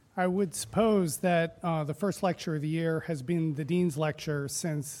I would suppose that the first lecture of the year has been the Dean's Lecture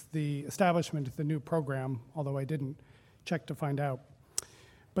since the establishment of the new program, although I didn't check to find out.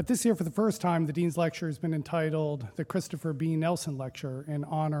 But this year, for the first time, the Dean's Lecture has been entitled the Christopher B. Nelson Lecture in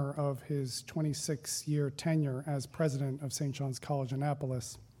honor of his 26-year tenure as president of St. John's College,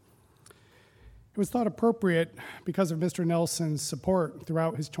 Annapolis. It was thought appropriate because of Mr. Nelson's support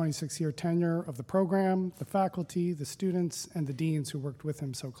throughout his 26-year tenure of the program, the faculty, the students, and the deans who worked with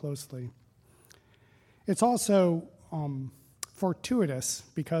him so closely. It's also fortuitous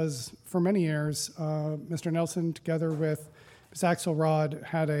because for many years, Mr. Nelson, together with Ms. Axelrod,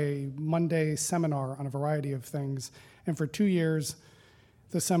 had a Monday seminar on a variety of things, and for 2 years,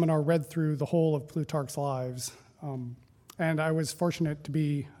 the seminar read through the whole of Plutarch's Lives. And I was fortunate to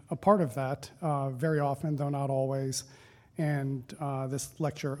be a part of that very often, though not always, and this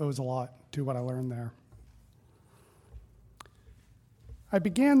lecture owes a lot to what I learned there. I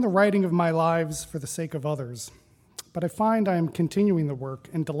began the writing of my lives for the sake of others, but I find I am continuing the work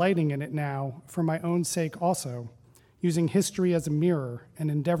and delighting in it now for my own sake also, using history as a mirror and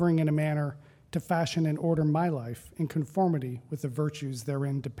endeavoring in a manner to fashion and order my life in conformity with the virtues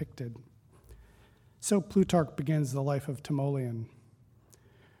therein depicted. So Plutarch begins the life of Timoleon.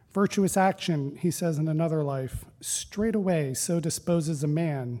 Virtuous action, he says in another life, straightway so disposes a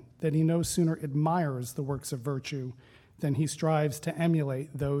man that he no sooner admires the works of virtue than he strives to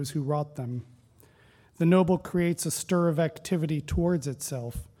emulate those who wrought them. The noble creates a stir of activity towards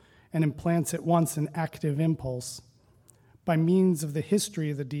itself and implants at once an active impulse. By means of the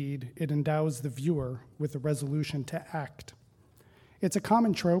history of the deed, it endows the viewer with the resolution to act. It's a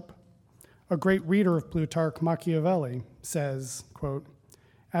common trope. A great reader of Plutarch, Machiavelli, says, quote,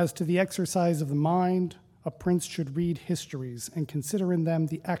 "As to the exercise of the mind, a prince should read histories and consider in them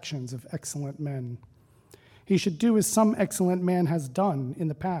the actions of excellent men. He should do as some excellent man has done in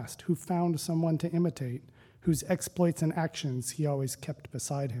the past, who found someone to imitate, whose exploits and actions he always kept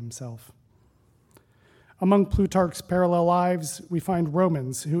beside himself." Among Plutarch's parallel lives, we find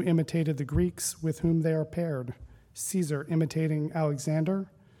Romans who imitated the Greeks with whom they are paired, Caesar imitating Alexander,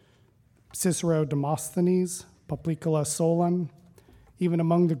 Cicero Demosthenes, Publicola Solon. Even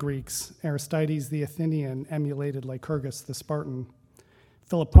among the Greeks, Aristides the Athenian emulated Lycurgus the Spartan.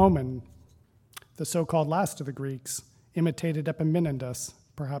 Philopoemen, the so-called last of the Greeks, imitated Epaminondas,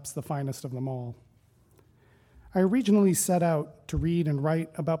 perhaps the finest of them all. I originally set out to read and write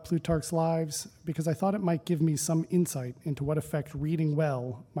about Plutarch's lives because I thought it might give me some insight into what effect reading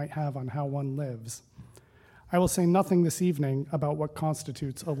well might have on how one lives. I will say nothing this evening about what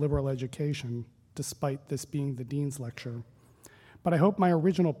constitutes a liberal education, despite this being the Dean's Lecture. But I hope my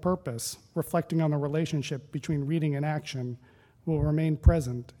original purpose, reflecting on the relationship between reading and action, will remain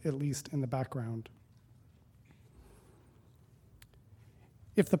present, at least in the background.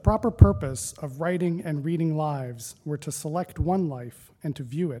 If the proper purpose of writing and reading lives were to select one life and to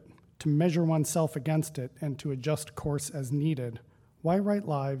view it, to measure oneself against it, and to adjust course as needed, why write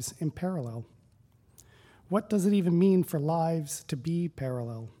lives in parallel? What does it even mean for lives to be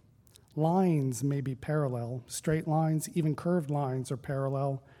parallel? Lines may be parallel, straight lines, even curved lines are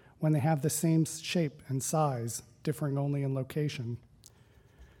parallel when they have the same shape and size, differing only in location.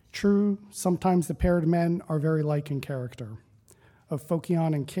 True, sometimes the paired men are very like in character. Of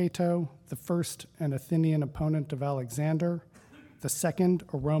Phocion and Cato, the first an Athenian opponent of Alexander, the second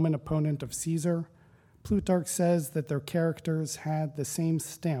a Roman opponent of Caesar, Plutarch says that their characters had the same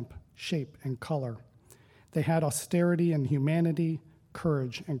stamp, shape, and color. They had austerity and humanity,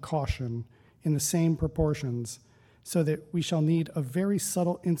 courage and caution in the same proportions, so that we shall need a very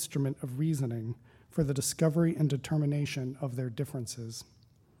subtle instrument of reasoning for the discovery and determination of their differences.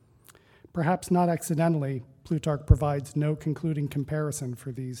 Perhaps not accidentally, Plutarch provides no concluding comparison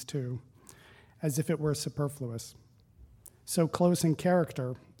for these two, as if it were superfluous. So close in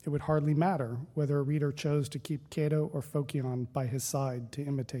character, it would hardly matter whether a reader chose to keep Cato or Phocion by his side to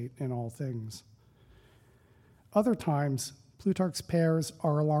imitate in all things. Other times, Plutarch's pairs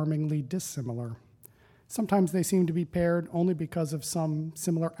are alarmingly dissimilar. Sometimes they seem to be paired only because of some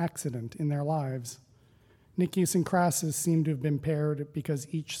similar accident in their lives. Nicias and Crassus seem to have been paired because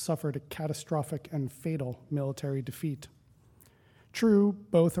each suffered a catastrophic and fatal military defeat. True,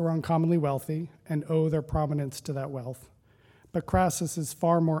 both are uncommonly wealthy and owe their prominence to that wealth, but Crassus is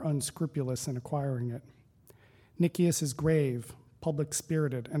far more unscrupulous in acquiring it. Nicias is grave,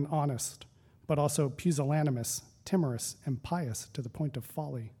 public-spirited, and honest, but also pusillanimous, timorous, and pious to the point of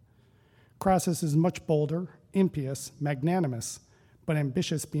folly. Crassus is much bolder, impious, magnanimous, but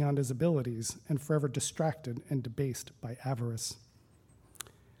ambitious beyond his abilities and forever distracted and debased by avarice.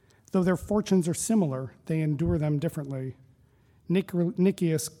 Though their fortunes are similar, they endure them differently.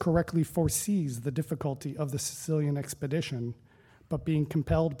 Nicias correctly foresees the difficulty of the Sicilian expedition, but being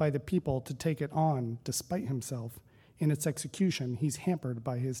compelled by the people to take it on despite himself, in its execution he's hampered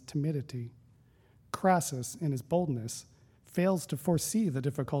by his timidity. Crassus, in his boldness, fails to foresee the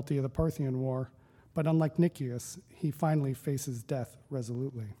difficulty of the Parthian War, but unlike Nicias, he finally faces death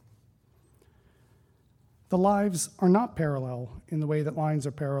resolutely. The lives are not parallel in the way that lines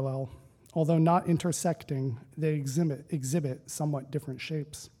are parallel. Although not intersecting, they exhibit somewhat different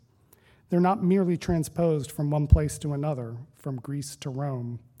shapes. They're not merely transposed from one place to another, from Greece to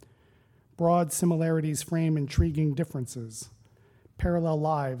Rome. Broad similarities frame intriguing differences. Parallel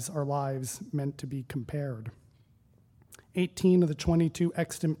lives are lives meant to be compared. 18 of the 22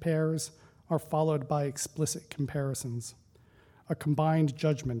 extant pairs are followed by explicit comparisons, a combined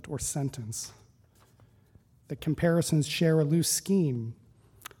judgment or sentence. The comparisons share a loose scheme.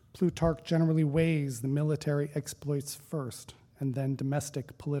 Plutarch generally weighs the military exploits first, and then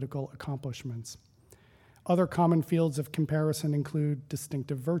domestic political accomplishments. Other common fields of comparison include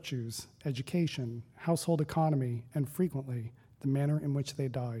distinctive virtues, education, household economy, and frequently, the manner in which they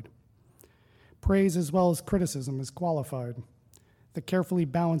died. Praise as well as criticism is qualified. The carefully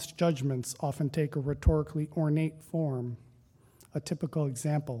balanced judgments often take a rhetorically ornate form. A typical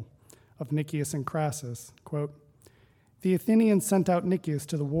example of Nicias and Crassus, quote, "The Athenians sent out Nicias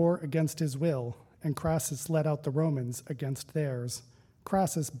to the war against his will, and Crassus led out the Romans against theirs.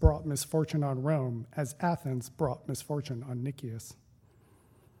 Crassus brought misfortune on Rome, as Athens brought misfortune on Nicias."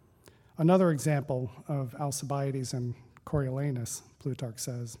 Another example of Alcibiades and Coriolanus, Plutarch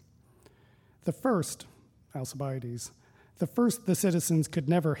says, the first the citizens could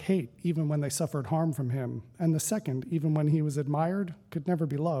never hate even when they suffered harm from him, and the second, even when he was admired, could never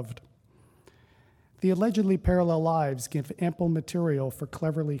be loved. The allegedly parallel lives give ample material for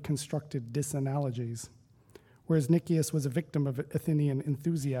cleverly constructed disanalogies. Whereas Nicias was a victim of Athenian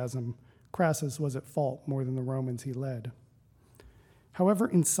enthusiasm, Crassus was at fault more than the Romans he led. However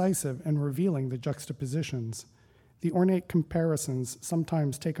incisive and revealing the juxtapositions, the ornate comparisons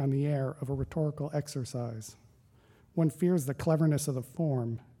sometimes take on the air of a rhetorical exercise. One fears the cleverness of the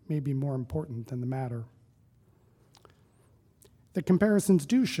form may be more important than the matter. The comparisons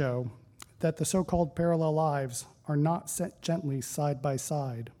do show that the so-called parallel lives are not set gently side by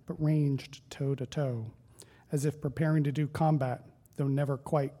side, but ranged toe to toe, as if preparing to do combat, though never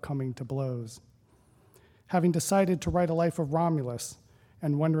quite coming to blows. Having decided to write a life of Romulus,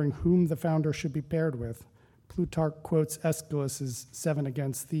 and wondering whom the founder should be paired with, Plutarch quotes Aeschylus's 7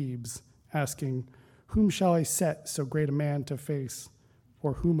 against Thebes, asking, "Whom shall I set so great a man to face,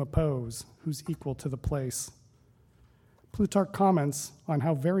 or whom oppose, who's equal to the place?" Plutarch comments on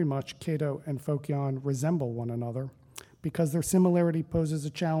how very much Cato and Phocion resemble one another, because their similarity poses a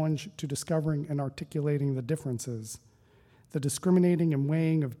challenge to discovering and articulating the differences. The discriminating and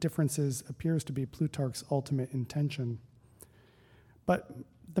weighing of differences appears to be Plutarch's ultimate intention. But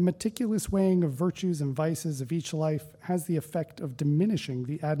the meticulous weighing of virtues and vices of each life has the effect of diminishing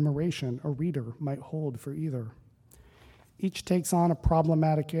the admiration a reader might hold for either. Each takes on a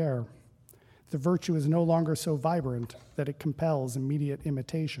problematic air. The virtue is no longer so vibrant that it compels immediate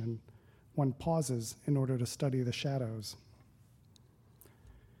imitation. One pauses in order to study the shadows.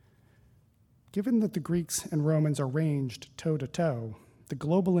 Given that the Greeks and Romans are ranged toe to toe, the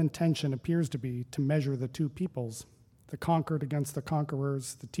global intention appears to be to measure the two peoples, the conquered against the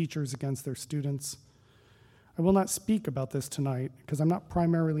conquerors, the teachers against their students. I will not speak about this tonight because I'm not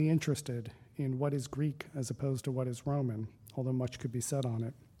primarily interested in what is Greek as opposed to what is Roman, although much could be said on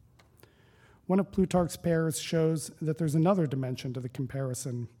it. One of Plutarch's pairs shows that there's another dimension to the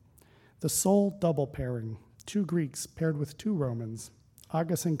comparison, the sole double pairing, 2 Greeks paired with 2 Romans,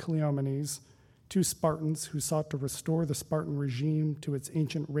 Agus and Cleomenes, 2 Spartans who sought to restore the Spartan regime to its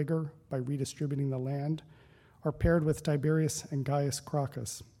ancient rigor by redistributing the land, are paired with Tiberius and Gaius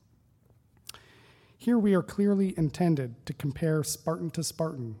Gracchus. Here we are clearly intended to compare Spartan to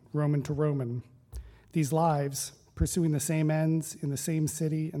Spartan, Roman to Roman. These lives, pursuing the same ends in the same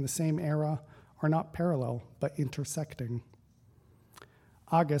city and the same era, are not parallel, but intersecting.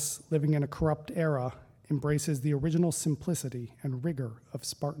 Agus, living in a corrupt era, embraces the original simplicity and rigor of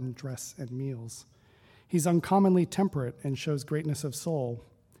Spartan dress and meals. He's uncommonly temperate and shows greatness of soul.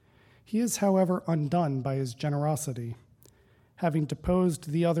 He is, however, undone by his generosity. Having deposed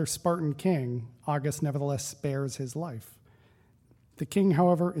the other Spartan king, Agus nevertheless spares his life. The king,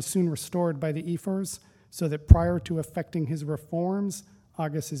 however, is soon restored by the ephors, so that prior to effecting his reforms,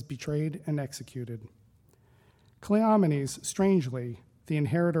 Agus is betrayed and executed. Cleomenes, strangely, the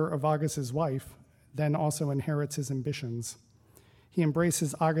inheritor of Agus's wife, then also inherits his ambitions. He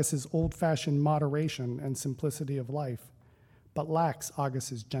embraces Agus's old-fashioned moderation and simplicity of life, but lacks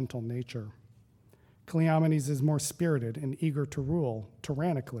Agus's gentle nature. Cleomenes is more spirited and eager to rule,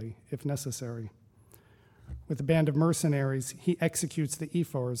 tyrannically, if necessary. With a band of mercenaries, he executes the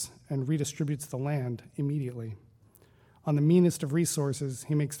ephors and redistributes the land immediately. On the meanest of resources,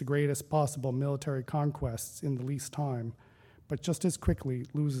 he makes the greatest possible military conquests in the least time, but just as quickly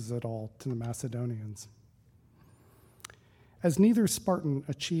loses it all to the Macedonians. As neither Spartan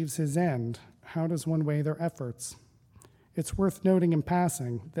achieves his end, how does one weigh their efforts? It's worth noting in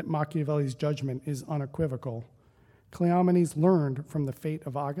passing that Machiavelli's judgment is unequivocal. Cleomenes learned from the fate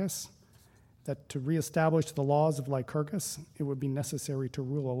of Agus that to reestablish the laws of Lycurgus, it would be necessary to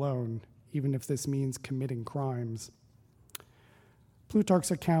rule alone, even if this means committing crimes.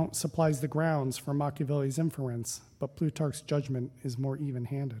 Plutarch's account supplies the grounds for Machiavelli's inference, but Plutarch's judgment is more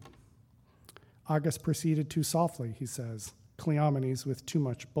even-handed. Agus proceeded too softly, he says, Cleomenes with too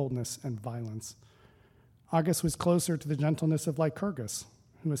much boldness and violence. Agus was closer to the gentleness of Lycurgus,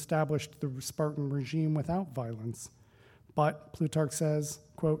 who established the Spartan regime without violence. But, Plutarch says,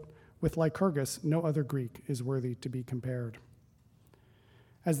 quote, with Lycurgus, no other Greek is worthy to be compared.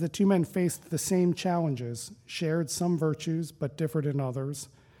 As the two men faced the same challenges, shared some virtues but differed in others,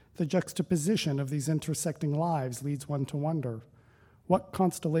 the juxtaposition of these intersecting lives leads one to wonder, what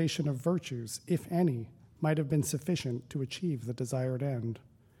constellation of virtues, if any, might have been sufficient to achieve the desired end?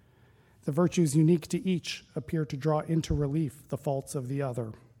 The virtues unique to each appear to draw into relief the faults of the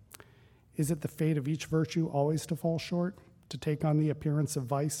other. Is it the fate of each virtue always to fall short, to take on the appearance of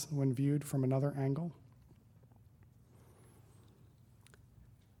vice when viewed from another angle?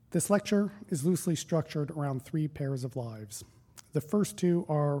 This lecture is loosely structured around three pairs of lives. The first two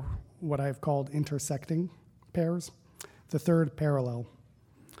are what I have called intersecting pairs, the third parallel.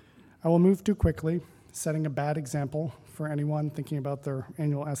 I will move too quickly, setting a bad example for anyone thinking about their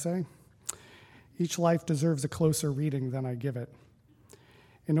annual essay. Each life deserves a closer reading than I give it.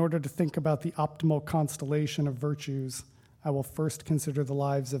 In order to think about the optimal constellation of virtues, I will first consider the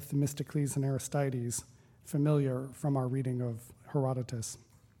lives of Themistocles and Aristides, familiar from our reading of Herodotus.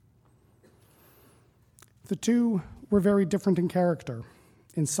 The two were very different in character.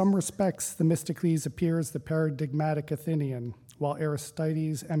 In some respects, Themistocles appears the paradigmatic Athenian, while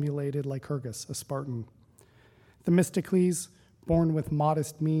Aristides emulated Lycurgus, a Spartan. Themistocles, born with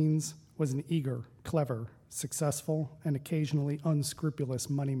modest means, was an eager, clever, successful, and occasionally unscrupulous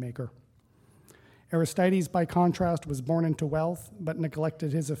moneymaker. Aristides, by contrast, was born into wealth, but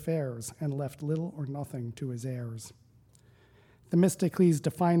neglected his affairs and left little or nothing to his heirs. Themistocles'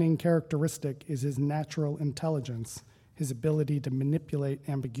 defining characteristic is his natural intelligence, his ability to manipulate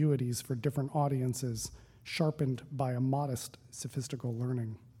ambiguities for different audiences, sharpened by a modest, sophistical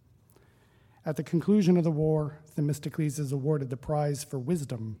learning. At the conclusion of the war, Themistocles is awarded the prize for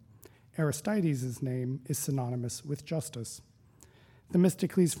wisdom. Aristides' name is synonymous with justice.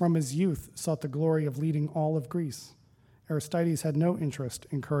 Themistocles from his youth sought the glory of leading all of Greece. Aristides had no interest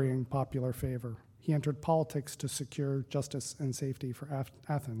in currying popular favor. He entered politics to secure justice and safety for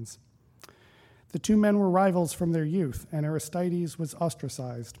Athens. The two men were rivals from their youth, and Aristides was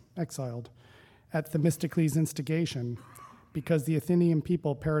ostracized, exiled, at Themistocles' instigation, because the Athenian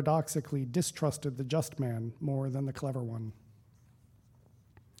people paradoxically distrusted the just man more than the clever one.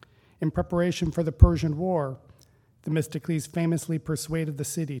 In preparation for the Persian War, Themistocles famously persuaded the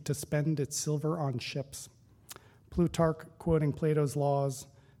city to spend its silver on ships. Plutarch, quoting Plato's laws,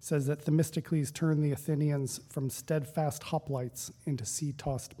 says that Themistocles turned the Athenians from steadfast hoplites into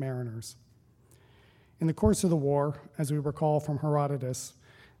sea-tossed mariners. In the course of the war, as we recall from Herodotus,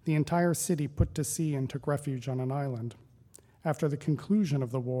 the entire city put to sea and took refuge on an island. After the conclusion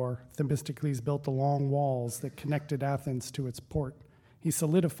of the war, Themistocles built the long walls that connected Athens to its port. He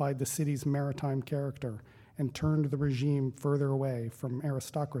solidified the city's maritime character and turned the regime further away from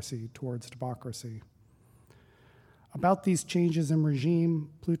aristocracy towards democracy. About these changes in regime,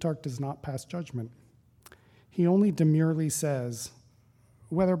 Plutarch does not pass judgment. He only demurely says,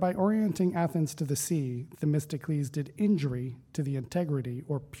 whether by orienting Athens to the sea, Themistocles did injury to the integrity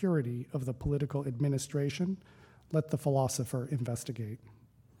or purity of the political administration, let the philosopher investigate.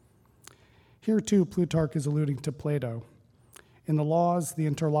 Here too, Plutarch is alluding to Plato. In the laws, the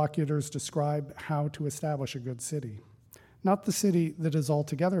interlocutors describe how to establish a good city. Not the city that is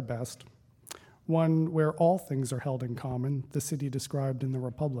altogether best, one where all things are held in common, the city described in the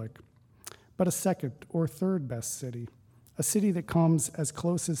Republic, but a second or third best city, a city that comes as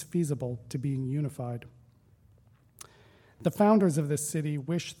close as feasible to being unified. The founders of this city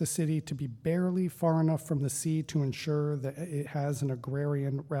wish the city to be barely far enough from the sea to ensure that it has an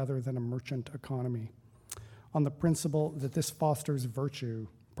agrarian rather than a merchant economy, on the principle that this fosters virtue,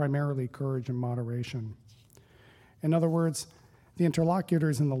 primarily courage and moderation. In other words, The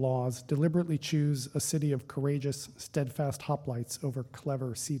interlocutors in the laws deliberately choose a city of courageous, steadfast hoplites over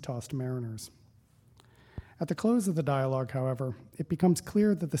clever, sea-tossed mariners. At the close of the dialogue, however, it becomes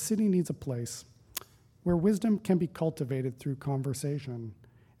clear that the city needs a place where wisdom can be cultivated through conversation,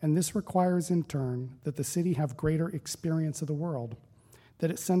 and this requires, in turn, that the city have greater experience of the world,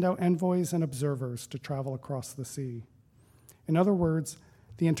 that it send out envoys and observers to travel across the sea. In other words,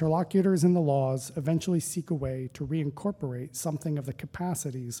 the interlocutors in the laws eventually seek a way to reincorporate something of the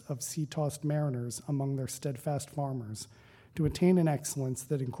capacities of sea-tossed mariners among their steadfast farmers, to attain an excellence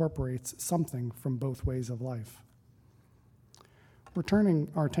that incorporates something from both ways of life. Returning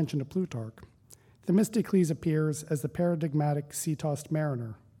our attention to Plutarch, Themistocles appears as the paradigmatic sea-tossed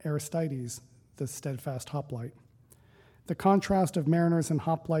mariner, Aristides, the steadfast hoplite. The contrast of mariners and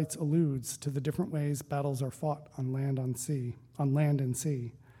hoplites alludes to the different ways battles are fought on land and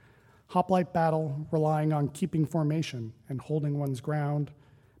sea. Hoplite battle relying on keeping formation and holding one's ground,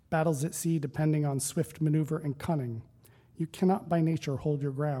 battles at sea depending on swift maneuver and cunning. You cannot by nature hold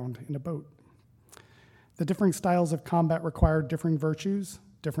your ground in a boat. The differing styles of combat require differing virtues,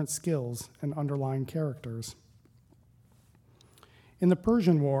 different skills, and underlying characters. In the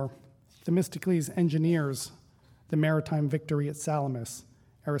Persian War, Themistocles engineers the maritime victory at Salamis.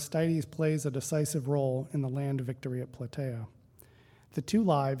 Aristides plays a decisive role in the land victory at Plataea. The two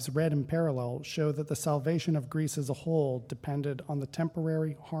lives, read in parallel, show that the salvation of Greece as a whole depended on the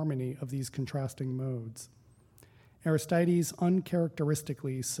temporary harmony of these contrasting modes. Aristides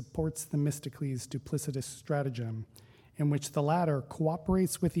uncharacteristically supports Themistocles' duplicitous stratagem, in which the latter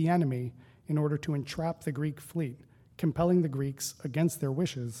cooperates with the enemy in order to entrap the Greek fleet, compelling the Greeks, against their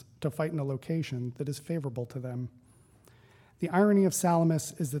wishes, to fight in a location that is favorable to them. The irony of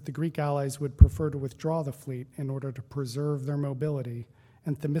Salamis is that the Greek allies would prefer to withdraw the fleet in order to preserve their mobility,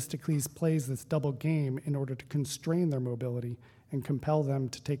 and Themistocles plays this double game in order to constrain their mobility and compel them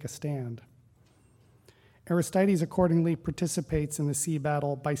to take a stand. Aristides accordingly participates in the sea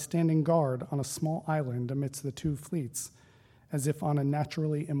battle by standing guard on a small island amidst the two fleets, as if on a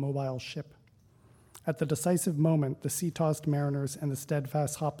naturally immobile ship. At the decisive moment, the sea-tossed mariners and the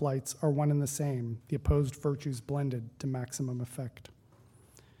steadfast hoplites are one and the same, the opposed virtues blended to maximum effect.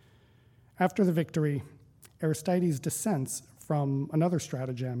 After the victory, Aristides dissents from another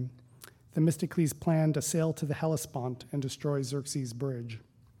stratagem. Themistocles planned to sail to the Hellespont and destroy Xerxes' bridge.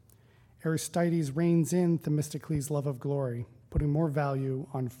 Aristides reins in Themistocles' love of glory, putting more value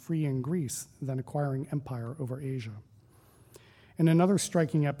on freeing Greece than acquiring empire over Asia. In another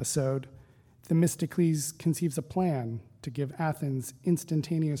striking episode, Themistocles conceives a plan to give Athens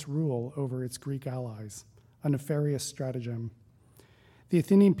instantaneous rule over its Greek allies, a nefarious stratagem. The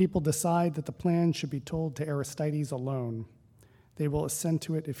Athenian people decide that the plan should be told to Aristides alone. They will assent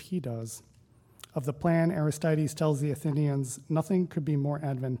to it if he does. Of the plan, Aristides tells the Athenians nothing could be more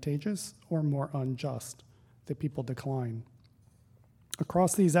advantageous or more unjust. The people decline.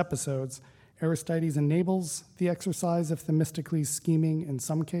 Across these episodes, Aristides enables the exercise of Themistocles' scheming in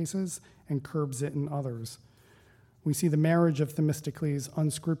some cases and curbs it in others. We see the marriage of Themistocles'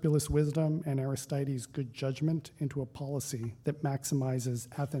 unscrupulous wisdom and Aristides' good judgment into a policy that maximizes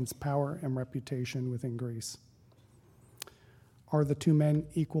Athens' power and reputation within Greece. Are the two men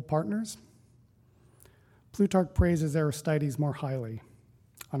equal partners? Plutarch praises Aristides more highly.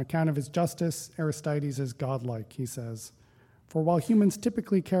 On account of his justice, Aristides is godlike, he says. For while humans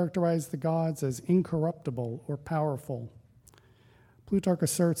typically characterize the gods as incorruptible or powerful, Plutarch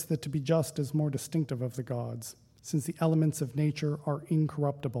asserts that to be just is more distinctive of the gods, since the elements of nature are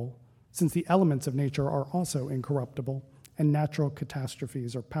incorruptible, since the elements of nature are also incorruptible, and natural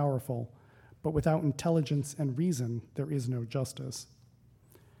catastrophes are powerful, but without intelligence and reason, there is no justice.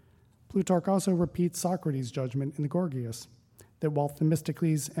 Plutarch also repeats Socrates' judgment in the Gorgias, that while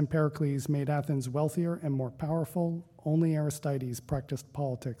Themistocles and Pericles made Athens wealthier and more powerful, only Aristides practiced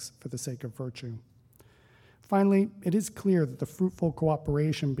politics for the sake of virtue. Finally, it is clear that the fruitful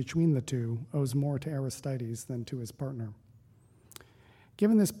cooperation between the two owes more to Aristides than to his partner.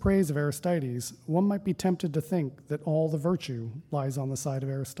 Given this praise of Aristides, one might be tempted to think that all the virtue lies on the side of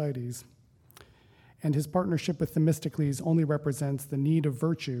Aristides, and his partnership with Themistocles only represents the need of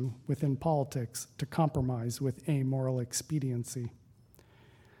virtue within politics to compromise with amoral expediency.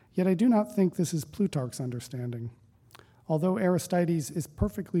 Yet I do not think this is Plutarch's understanding. Although Aristides is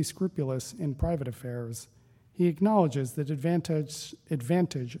perfectly scrupulous in private affairs, he acknowledges that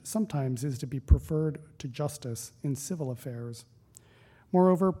advantage sometimes is to be preferred to justice in civil affairs.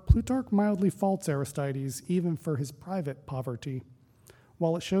 Moreover, Plutarch mildly faults Aristides even for his private poverty.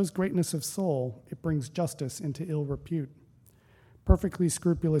 While it shows greatness of soul, it brings justice into ill repute. Perfectly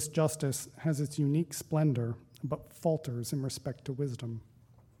scrupulous justice has its unique splendor but falters in respect to wisdom.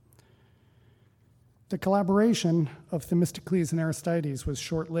 The collaboration of Themistocles and Aristides was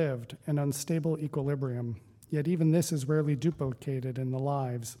short-lived and unstable equilibrium, yet even this is rarely duplicated in the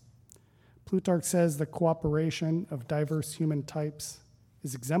lives. Plutarch says the cooperation of diverse human types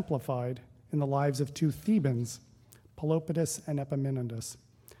is exemplified in the lives of two Thebans, Pelopidas and Epaminondas.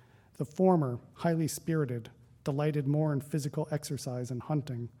 The former, highly spirited, delighted more in physical exercise and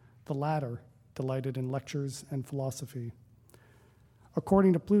hunting. The latter delighted in lectures and philosophy.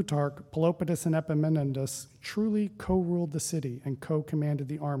 According to Plutarch, Pelopidas and Epaminondas truly co-ruled the city and co-commanded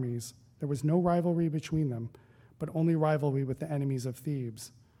the armies. There was no rivalry between them, but only rivalry with the enemies of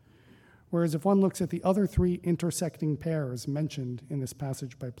Thebes. Whereas if one looks at the other three intersecting pairs mentioned in this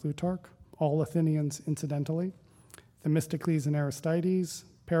passage by Plutarch, all Athenians incidentally, Themistocles and Aristides,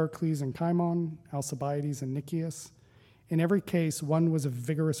 Pericles and Cimon, Alcibiades and Nicias, in every case, one was a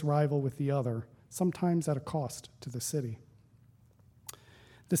vigorous rival with the other, sometimes at a cost to the city.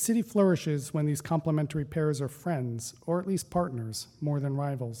 The city flourishes when these complementary pairs are friends, or at least partners, more than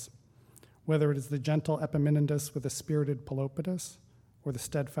rivals. Whether it is the gentle Epaminondas with a spirited Pelopidas, or the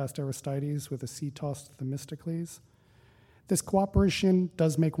steadfast Aristides with a sea-tossed Themistocles. This cooperation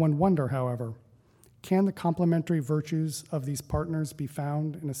does make one wonder, however, can the complementary virtues of these partners be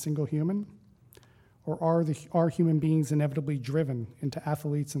found in a single human? Or are human beings inevitably driven into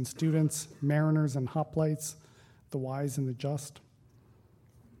athletes and students, mariners and hoplites, the wise and the just?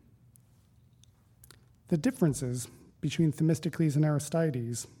 The differences between Themistocles and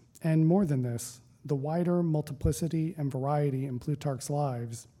Aristides, and more than this, the wider multiplicity and variety in Plutarch's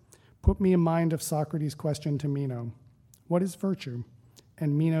lives, put me in mind of Socrates' question to Meno, what is virtue?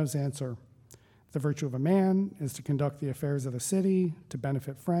 And Meno's answer, the virtue of a man is to conduct the affairs of the city, to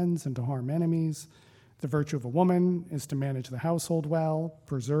benefit friends and to harm enemies. The virtue of a woman is to manage the household well,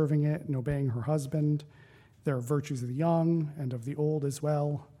 preserving it and obeying her husband. There are virtues of the young and of the old as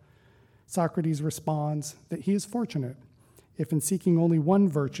well. Socrates responds that he is fortunate if in seeking only one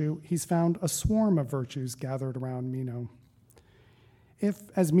virtue, he's found a swarm of virtues gathered around Meno. If,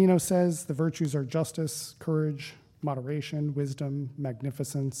 as Meno says, the virtues are justice, courage, moderation, wisdom,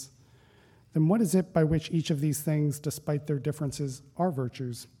 magnificence, then what is it by which each of these things, despite their differences, are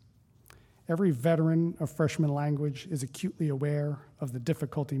virtues? Every veteran of freshman language is acutely aware of the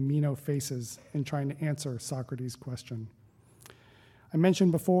difficulty Meno faces in trying to answer Socrates' question. I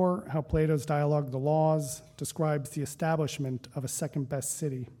mentioned before how Plato's dialogue, The Laws, describes the establishment of a second-best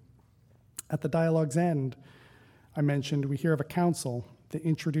city. At the dialogue's end, I mentioned we hear of a council that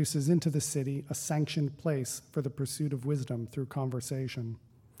introduces into the city a sanctioned place for the pursuit of wisdom through conversation.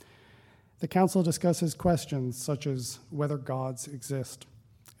 The council discusses questions such as whether gods exist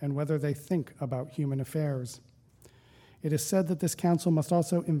and whether they think about human affairs. It is said that this council must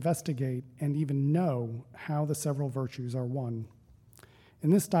also investigate and even know how the several virtues are won. In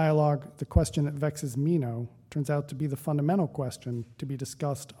this dialogue, the question that vexes Meno turns out to be the fundamental question to be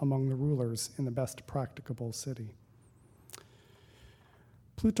discussed among the rulers in the best practicable city.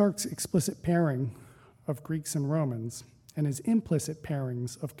 Plutarch's explicit pairing of Greeks and Romans and his implicit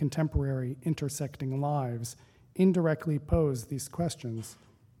pairings of contemporary intersecting lives indirectly pose these questions.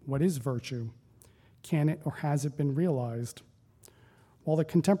 What is virtue? Can it or has it been realized? While the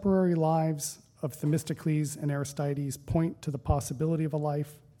contemporary lives of Themistocles and Aristides point to the possibility of a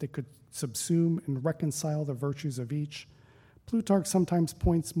life that could subsume and reconcile the virtues of each, Plutarch sometimes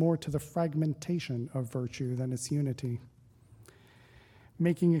points more to the fragmentation of virtue than its unity.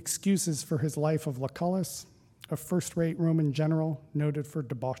 Making excuses for his life of Lucullus, a first-rate Roman general noted for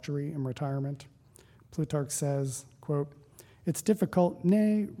debauchery and retirement, Plutarch says, quote, "It's difficult,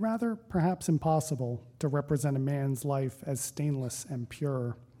 nay, rather perhaps impossible, to represent a man's life as stainless and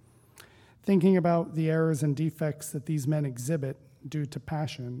pure. Thinking about the errors and defects that these men exhibit due to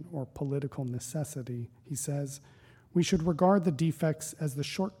passion or political necessity," he says, "we should regard the defects as the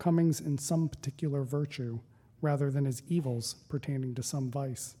shortcomings in some particular virtue, rather than as evils pertaining to some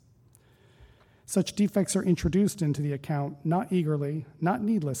vice. Such defects are introduced into the account not eagerly, not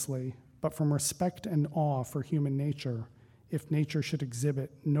needlessly, but from respect and awe for human nature, if nature should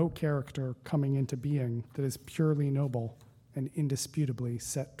exhibit no character coming into being that is purely noble and indisputably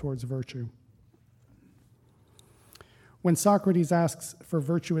set towards virtue." When Socrates asks for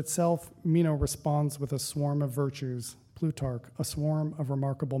virtue itself, Meno responds with a swarm of virtues, Plutarch, a swarm of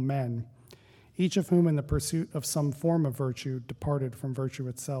remarkable men, each of whom in the pursuit of some form of virtue departed from virtue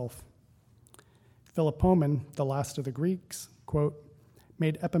itself. Philopoemen, the last of the Greeks, quote,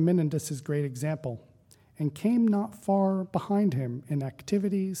 "made Epaminondas his great example, and came not far behind him in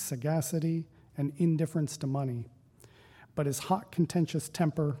activity, sagacity, and indifference to money. but his hot, contentious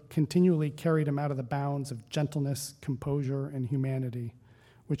temper continually carried him out of the bounds of gentleness, composure, and humanity,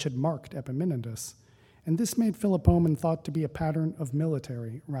 which had marked Epaminondas, and this made Philopoemen thought to be a pattern of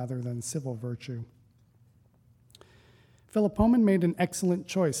military rather than civil virtue. Philopoemen made an excellent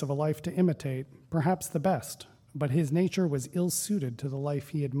choice of a life to imitate, perhaps the best, but his nature was ill-suited to the life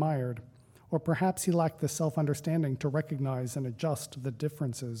he admired, or perhaps he lacked the self-understanding to recognize and adjust the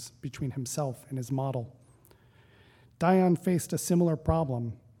differences between himself and his model. Dion faced a similar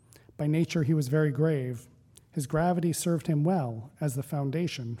problem. By nature, he was very grave. His gravity served him well as the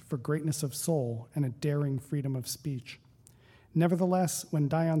foundation for greatness of soul and a daring freedom of speech. Nevertheless, when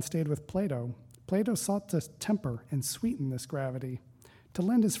Dion stayed with Plato, Plato sought to temper and sweeten this gravity, to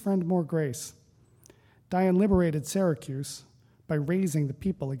lend his friend more grace. Dion liberated Syracuse by raising the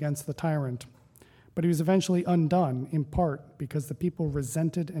people against the tyrant, but he was eventually undone, in part because the people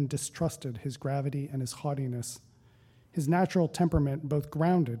resented and distrusted his gravity and his haughtiness. His natural temperament both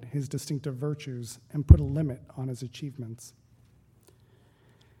grounded his distinctive virtues and put a limit on his achievements.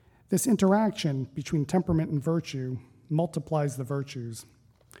 This interaction between temperament and virtue multiplies the virtues.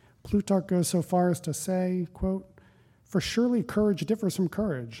 Plutarch goes so far as to say, quote, "For surely courage differs from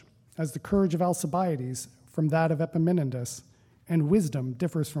courage, as the courage of Alcibiades from that of Epaminondas, and wisdom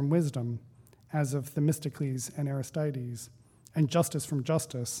differs from wisdom, as of Themistocles and Aristides, and justice from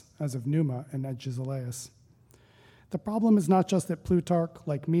justice, as of Numa and Agesilaus." The problem is not just that Plutarch,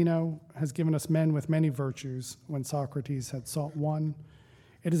 like Meno, has given us men with many virtues when Socrates had sought one.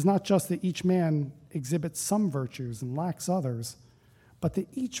 It is not just that each man exhibits some virtues and lacks others, but that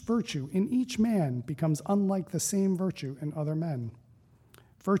each virtue in each man becomes unlike the same virtue in other men.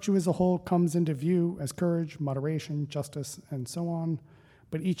 Virtue as a whole comes into view as courage, moderation, justice, and so on,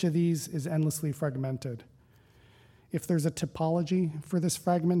 but each of these is endlessly fragmented. If there's a typology for this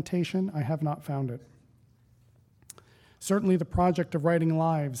fragmentation, I have not found it. Certainly, the project of writing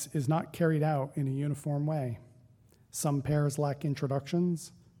lives is not carried out in a uniform way. Some pairs lack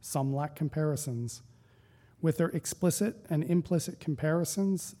introductions, some lack comparisons. With their explicit and implicit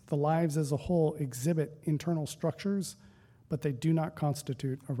comparisons, the lives as a whole exhibit internal structures, but they do not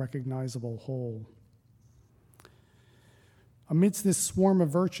constitute a recognizable whole. Amidst this swarm of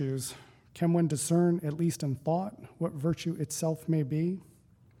virtues, can one discern, at least in thought, what virtue itself may be?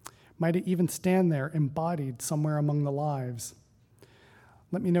 Might it even stand there embodied somewhere among the lives?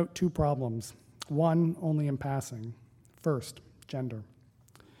 Let me note two problems. One, only in passing. First, gender.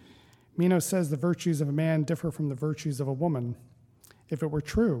 Meno says the virtues of a man differ from the virtues of a woman. If it were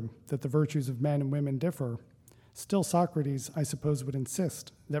true that the virtues of men and women differ, still Socrates, I suppose, would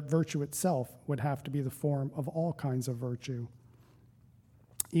insist that virtue itself would have to be the form of all kinds of virtue.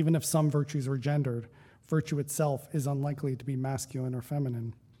 Even if some virtues are gendered, virtue itself is unlikely to be masculine or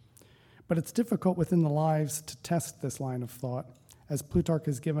feminine. But it's difficult within the lives to test this line of thought, as Plutarch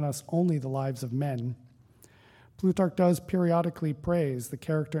has given us only the lives of men. Plutarch does periodically praise the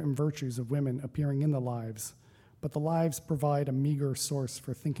character and virtues of women appearing in the lives, but the lives provide a meager source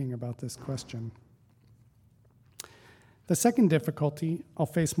for thinking about this question. The second difficulty I'll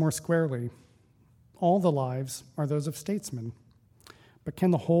face more squarely. All the lives are those of statesmen, but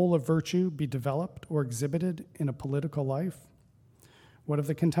can the whole of virtue be developed or exhibited in a political life? What of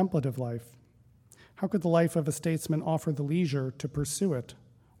the contemplative life? How could the life of a statesman offer the leisure to pursue it,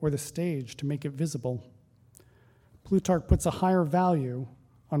 or the stage to make it visible? Plutarch puts a higher value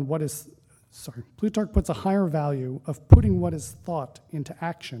of putting what is thought into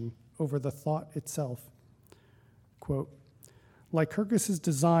action over the thought itself. Quote, "Lycurgus'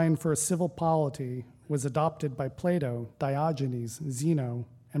 design for a civil polity was adopted by Plato, Diogenes, Zeno,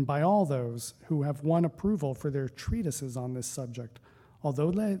 and by all those who have won approval for their treatises on this subject,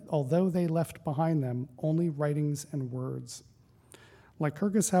 although they left behind them only writings and words.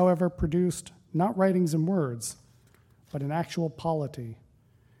 Lycurgus, however, produced not writings and words, but an actual polity,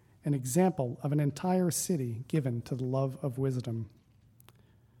 an example of an entire city given to the love of wisdom."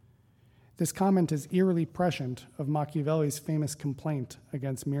 This comment is eerily prescient of Machiavelli's famous complaint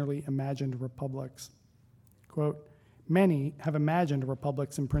against merely imagined republics. Quote, "Many have imagined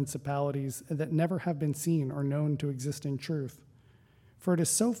republics and principalities that never have been seen or known to exist in truth. For it is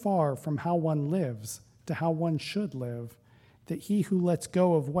so far from how one lives to how one should live, that he who lets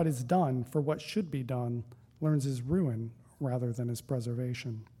go of what is done for what should be done learns his ruin rather than his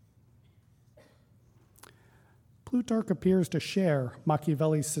preservation." Plutarch appears to share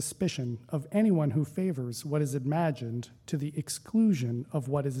Machiavelli's suspicion of anyone who favors what is imagined to the exclusion of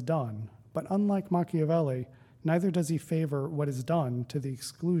what is done, but unlike Machiavelli, neither does he favor what is done to the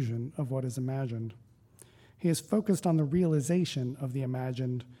exclusion of what is imagined. He is focused on the realization of the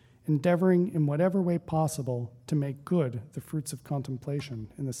imagined endeavoring in whatever way possible to make good the fruits of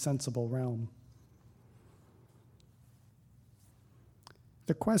contemplation in the sensible realm.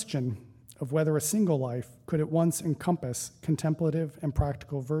 The question of whether a single life could at once encompass contemplative and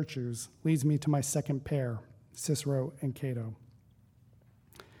practical virtues leads me to my second pair, Cicero and Cato.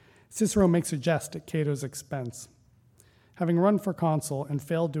 Cicero makes a jest at Cato's expense. Having run for consul and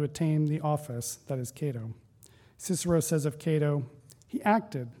failed to attain the office that is Cato, Cicero says of Cato, he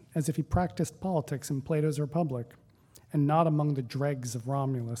acted as if he practiced politics in Plato's Republic and not among the dregs of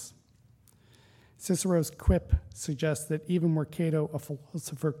Romulus. Cicero's quip suggests that even were Cato a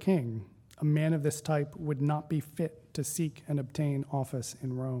philosopher king, a man of this type would not be fit to seek and obtain office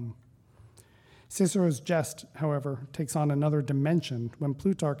in Rome. Cicero's jest, however, takes on another dimension when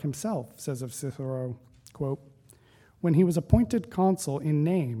Plutarch himself says of Cicero, quote, when he was appointed consul in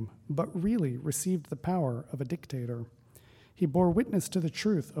name, but really received the power of a dictator, he bore witness to the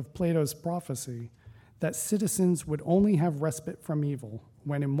truth of Plato's prophecy that citizens would only have respite from evil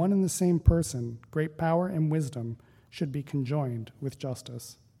when in one and the same person great power and wisdom should be conjoined with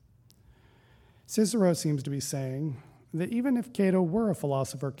justice. Cicero seems to be saying that even if Cato were a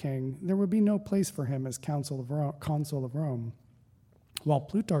philosopher king, there would be no place for him as consul of Rome, while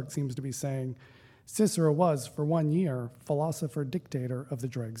Plutarch seems to be saying Cicero was, for 1 year, philosopher dictator of the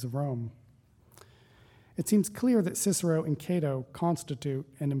dregs of Rome. It seems clear that Cicero and Cato constitute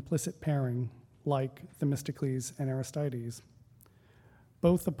an implicit pairing, like Themistocles and Aristides.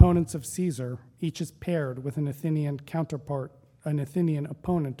 Both opponents of Caesar, each is paired with an Athenian counterpart, an Athenian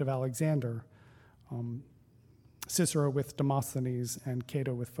opponent of Alexander, Cicero with Demosthenes and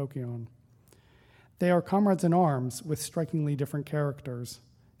Cato with Phocion. They are comrades in arms with strikingly different characters.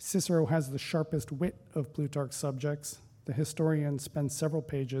 Cicero has the sharpest wit of Plutarch's subjects. The historian spends several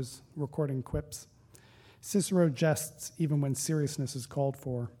pages recording quips. Cicero jests even when seriousness is called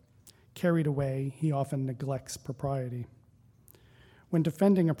for. Carried away, he often neglects propriety. When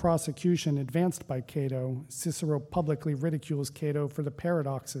defending a prosecution advanced by Cato, Cicero publicly ridicules Cato for the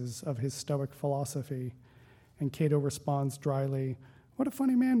paradoxes of his Stoic philosophy, and Cato responds dryly, "What a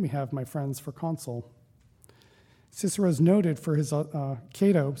funny man we have, my friends, for consul." Cato is noted for his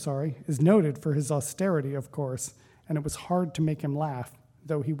austerity, of course, and it was hard to make him laugh,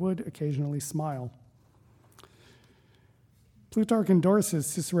 though he would occasionally smile. Plutarch endorses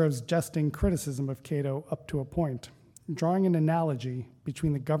Cicero's jesting criticism of Cato up to a point, drawing an analogy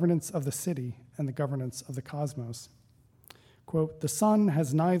between the governance of the city and the governance of the cosmos. Quote, the sun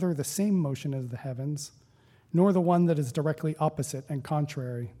has neither the same motion as the heavens, nor the one that is directly opposite and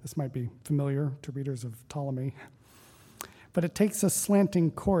contrary. This might be familiar to readers of Ptolemy. But it takes a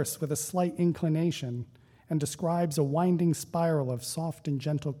slanting course with a slight inclination and describes a winding spiral of soft and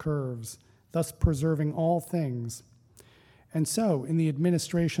gentle curves, thus preserving all things. And so, in the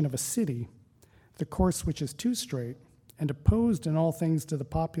administration of a city, the course which is too straight and opposed in all things to the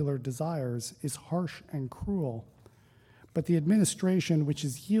popular desires is harsh and cruel. But the administration which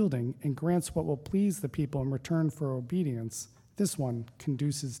is yielding and grants what will please the people in return for obedience, this one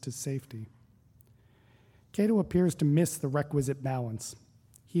conduces to safety. Cato appears to miss the requisite balance.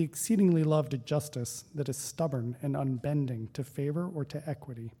 He exceedingly loved a justice that is stubborn and unbending to favor or to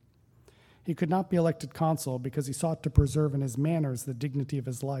equity. He could not be elected consul because he sought to preserve in his manners the dignity of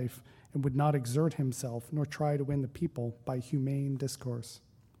his life and would not exert himself nor try to win the people by humane discourse.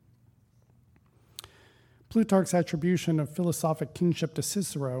 Plutarch's attribution of philosophic kingship to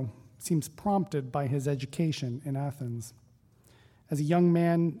Cicero seems prompted by his education in Athens. As a young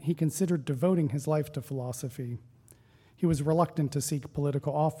man, he considered devoting his life to philosophy. He was reluctant to seek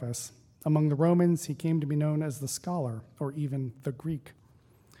political office. Among the Romans, he came to be known as the scholar, or even the Greek.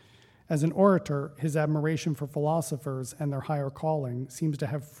 As an orator, his admiration for philosophers and their higher calling seems to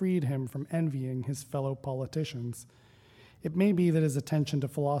have freed him from envying his fellow politicians. It may be that his attention to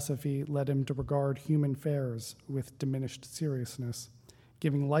philosophy led him to regard human affairs with diminished seriousness,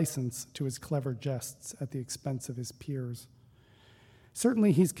 giving license to his clever jests at the expense of his peers.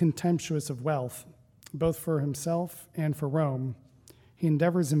 Certainly he's contemptuous of wealth, both for himself and for Rome. He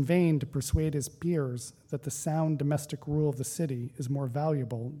endeavors in vain to persuade his peers that the sound domestic rule of the city is more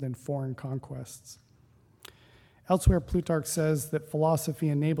valuable than foreign conquests. Elsewhere, Plutarch says that philosophy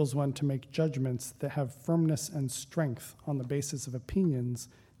enables one to make judgments that have firmness and strength on the basis of opinions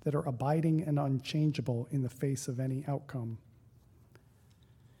that are abiding and unchangeable in the face of any outcome.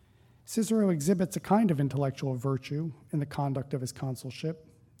 Cicero exhibits a kind of intellectual virtue in the conduct of his consulship,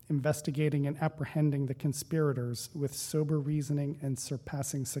 investigating and apprehending the conspirators with sober reasoning and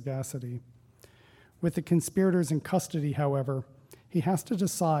surpassing sagacity. With the conspirators in custody, however, he has to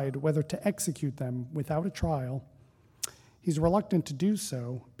decide whether to execute them without a trial, He's reluctant to do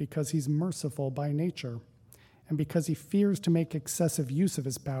so because he's merciful by nature, and because he fears to make excessive use of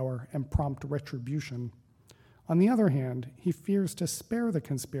his power and prompt retribution. On the other hand, he fears to spare the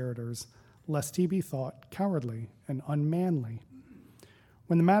conspirators, lest he be thought cowardly and unmanly.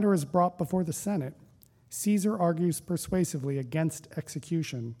 When the matter is brought before the Senate, Caesar argues persuasively against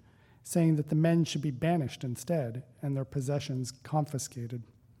execution, saying that the men should be banished instead and their possessions confiscated.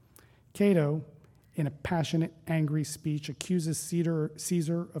 Cato, in a passionate, angry speech, accuses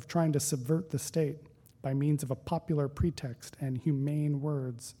Caesar of trying to subvert the state by means of a popular pretext and humane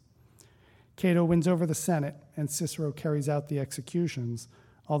words. Cato wins over the Senate, and Cicero carries out the executions,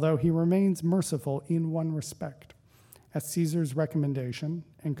 although he remains merciful in one respect. At Caesar's recommendation,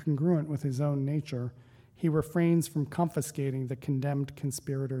 and congruent with his own nature, he refrains from confiscating the condemned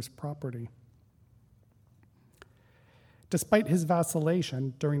conspirators' property. Despite his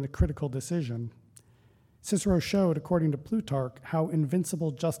vacillation during the critical decision, Cicero showed, according to Plutarch, how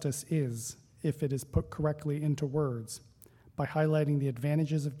invincible justice is if it is put correctly into words, by highlighting the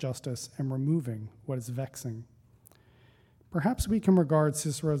advantages of justice and removing what is vexing. Perhaps we can regard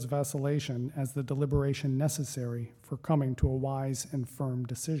Cicero's vacillation as the deliberation necessary for coming to a wise and firm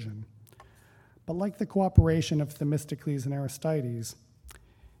decision. But like the cooperation of Themistocles and Aristides,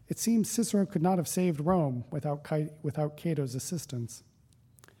 it seems Cicero could not have saved Rome without Cato's assistance.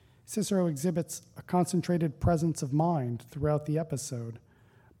 Cicero exhibits a concentrated presence of mind throughout the episode,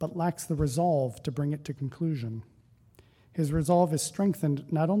 but lacks the resolve to bring it to conclusion. His resolve is strengthened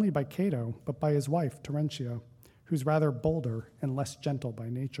not only by Cato, but by his wife, Terentia, who's rather bolder and less gentle by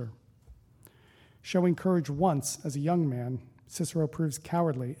nature. Showing courage once as a young man, Cicero proves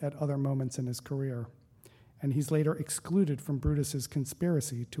cowardly at other moments in his career, and he's later excluded from Brutus's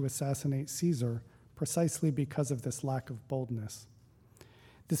conspiracy to assassinate Caesar precisely because of this lack of boldness.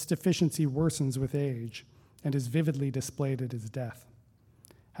 This deficiency worsens with age and is vividly displayed at his death.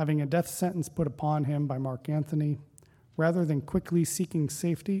 Having a death sentence put upon him by Mark Antony, rather than quickly seeking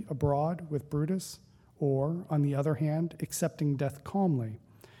safety abroad with Brutus, or, on the other hand, accepting death calmly,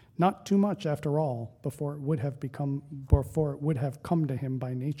 not too much after all, before it would have come to him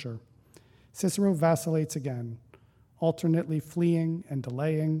by nature, Cicero vacillates again, alternately fleeing and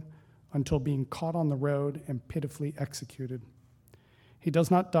delaying until being caught on the road and pitifully executed. He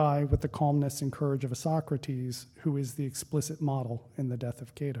does not die with the calmness and courage of a Socrates, who is the explicit model in the death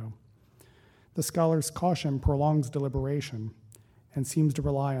of Cato. The scholar's caution prolongs deliberation and seems to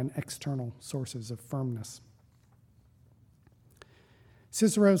rely on external sources of firmness.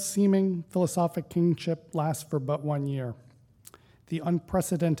 Cicero's seeming philosophic kingship lasts for but 1 year. The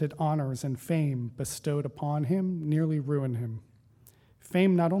unprecedented honors and fame bestowed upon him nearly ruin him.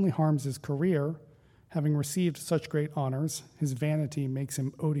 Fame not only harms his career, having received such great honors, his vanity makes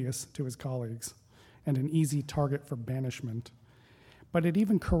him odious to his colleagues and an easy target for banishment, but it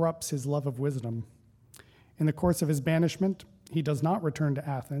even corrupts his love of wisdom. In the course of his banishment, he does not return to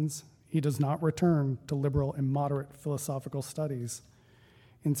Athens. He does not return to liberal and moderate philosophical studies.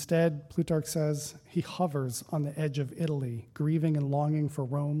 Instead, Plutarch says, he hovers on the edge of Italy, grieving and longing for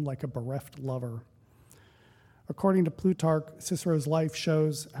Rome like a bereft lover. According to Plutarch, Cicero's life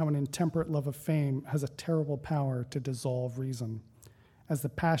shows how an intemperate love of fame has a terrible power to dissolve reason. As the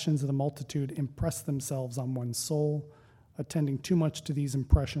passions of the multitude impress themselves on one's soul, attending too much to these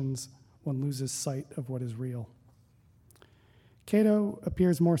impressions, one loses sight of what is real. Cato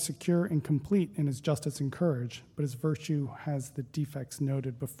appears more secure and complete in his justice and courage, but his virtue has the defects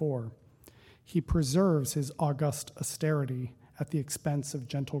noted before. He preserves his august austerity at the expense of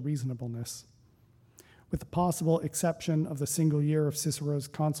gentle reasonableness. With the possible exception of the single year of Cicero's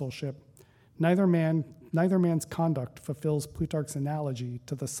consulship, neither man's conduct fulfills Plutarch's analogy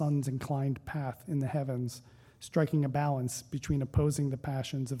to the sun's inclined path in the heavens, striking a balance between opposing the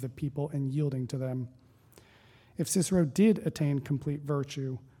passions of the people and yielding to them. If Cicero did attain complete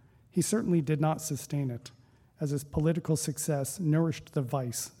virtue, he certainly did not sustain it, as his political success nourished the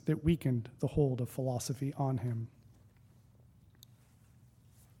vice that weakened the hold of philosophy on him.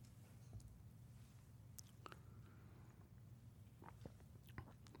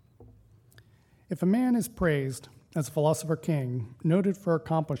 If a man is praised as a philosopher king, noted for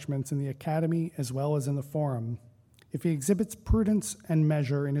accomplishments in the academy as well as in the forum, if he exhibits prudence and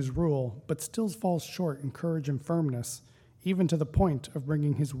measure in his rule, but still falls short in courage and firmness, even to the point of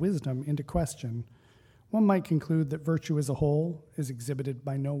bringing his wisdom into question, one might conclude that virtue as a whole is exhibited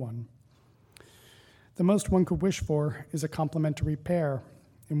by no one. The most one could wish for is a complementary pair,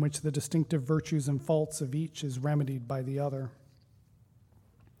 in which the distinctive virtues and faults of each is remedied by the other.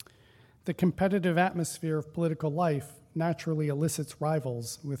 The competitive atmosphere of political life naturally elicits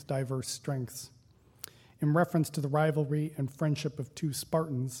rivals with diverse strengths. In reference to the rivalry and friendship of two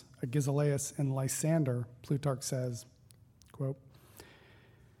Spartans, Agesilaus and Lysander, Plutarch says, quote,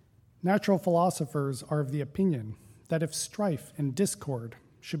 "Natural philosophers are of the opinion that if strife and discord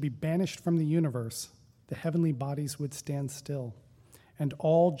should be banished from the universe, the heavenly bodies would stand still, and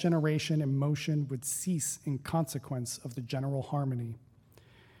all generation and motion would cease in consequence of the general harmony.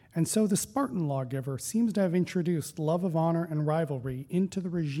 And so the Spartan lawgiver seems to have introduced love of honor and rivalry into the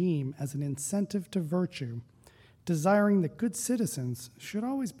regime as an incentive to virtue, desiring that good citizens should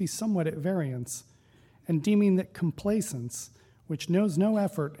always be somewhat at variance, and deeming that complacence, which knows no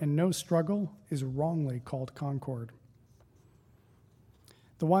effort and no struggle, is wrongly called concord.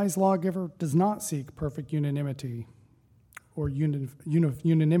 The wise lawgiver does not seek perfect unanimity or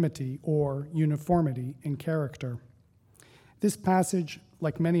uniformity in character. This passage,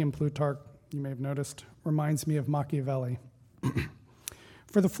 like many in Plutarch, you may have noticed, reminds me of Machiavelli.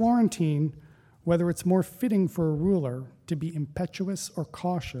 For the Florentine, whether it's more fitting for a ruler to be impetuous or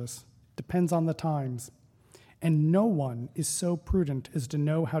cautious depends on the times, and no one is so prudent as to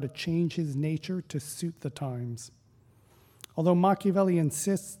know how to change his nature to suit the times. Although Machiavelli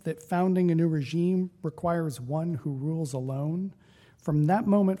insists that founding a new regime requires one who rules alone, from that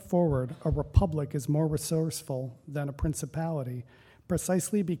moment forward, a republic is more resourceful than a principality,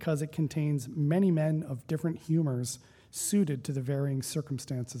 precisely because it contains many men of different humors suited to the varying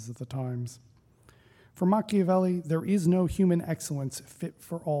circumstances of the times. For Machiavelli, there is no human excellence fit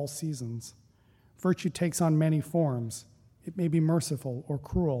for all seasons. Virtue takes on many forms. It may be merciful or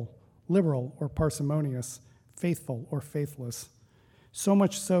cruel, liberal or parsimonious, faithful or faithless, so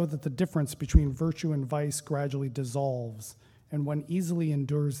much so that the difference between virtue and vice gradually dissolves, and one easily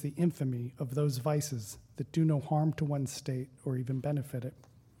endures the infamy of those vices that do no harm to one's state or even benefit it.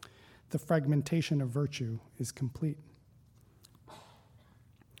 The fragmentation of virtue is complete.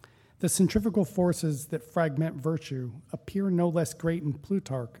 The centrifugal forces that fragment virtue appear no less great in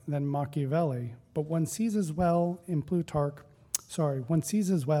Plutarch than Machiavelli, but one sees as well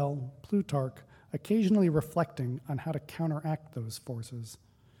Plutarch occasionally reflecting on how to counteract those forces.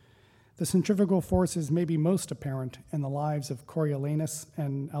 The centrifugal forces may be most apparent in the lives of Coriolanus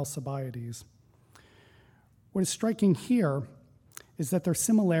and Alcibiades. What is striking here is that their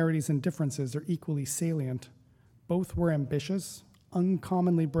similarities and differences are equally salient. Both were ambitious,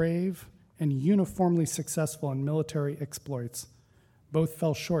 uncommonly brave, and uniformly successful in military exploits. Both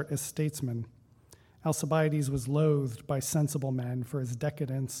fell short as statesmen. Alcibiades was loathed by sensible men for his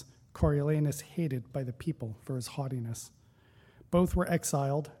decadence, Coriolanus hated by the people for his haughtiness. Both were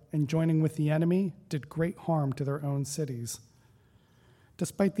exiled, and joining with the enemy, did great harm to their own cities.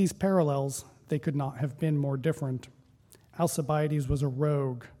 Despite these parallels, they could not have been more different. Alcibiades was a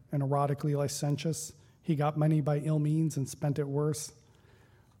rogue and erotically licentious. He got money by ill means and spent it worse.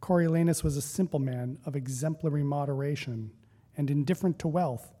 Coriolanus was a simple man of exemplary moderation and indifferent to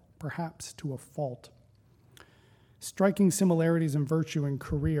wealth, perhaps to a fault. Striking similarities in virtue and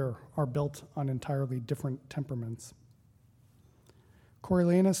career are built on entirely different temperaments.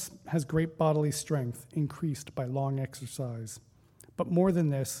 Coriolanus has great bodily strength, increased by long exercise. But more than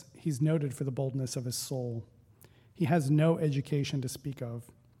this, he's noted for the boldness of his soul. He has no education to speak of.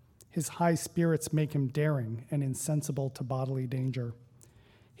 His high spirits make him daring and insensible to bodily danger.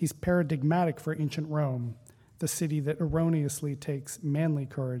 He's paradigmatic for ancient Rome, the city that erroneously takes manly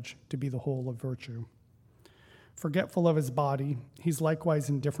courage to be the whole of virtue. Forgetful of his body, he's likewise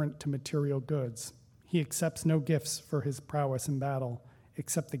indifferent to material goods. He accepts no gifts for his prowess in battle,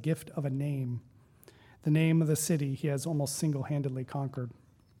 except the gift of a name, the name of the city he has almost single-handedly conquered.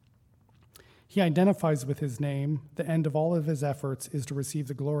 He identifies with his name. The end of all of his efforts is to receive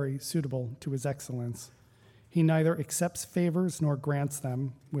the glory suitable to his excellence. He neither accepts favors nor grants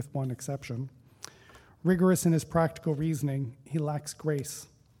them, with one exception. Rigorous in his practical reasoning, he lacks grace.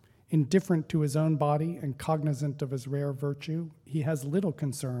 Indifferent to his own body and cognizant of his rare virtue, he has little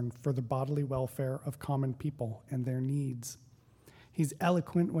concern for the bodily welfare of common people and their needs. He's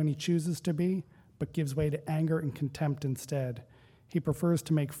eloquent when he chooses to be, but gives way to anger and contempt instead. He prefers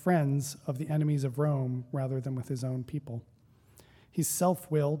to make friends of the enemies of Rome rather than with his own people. He's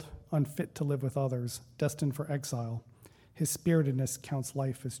self-willed, unfit to live with others, destined for exile. His spiritedness counts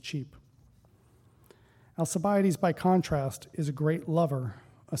life as cheap. Alcibiades, by contrast, is a great lover,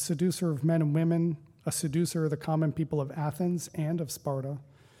 a seducer of men and women, a seducer of the common people of Athens and of Sparta.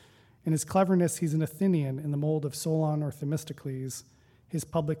 In his cleverness, he's an Athenian in the mold of Solon or Themistocles. His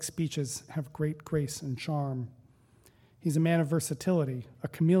public speeches have great grace and charm. He's a man of versatility, a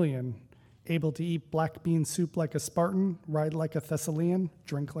chameleon, able to eat black bean soup like a Spartan, ride like a Thessalian,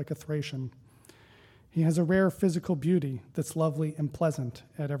 drink like a Thracian. He has a rare physical beauty that's lovely and pleasant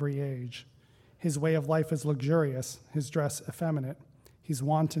at every age. His way of life is luxurious, his dress effeminate. He's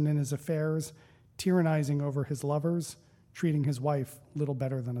wanton in his affairs, tyrannizing over his lovers, treating his wife little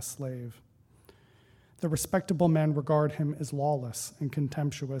better than a slave. The respectable men regard him as lawless and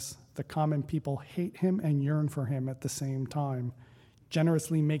contemptuous. The common people hate him and yearn for him at the same time,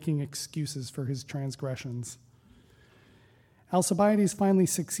 generously making excuses for his transgressions. Alcibiades finally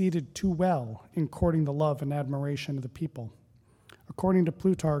succeeded too well in courting the love and admiration of the people. According to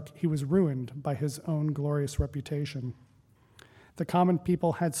Plutarch, he was ruined by his own glorious reputation. The common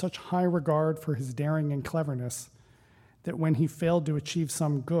people had such high regard for his daring and cleverness that when he failed to achieve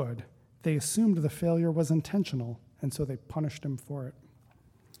some good, they assumed the failure was intentional, and so they punished him for it.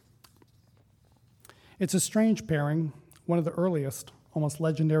 It's a strange pairing, one of the earliest, almost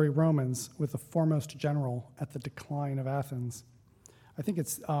legendary Romans with the foremost general at the decline of Athens. I think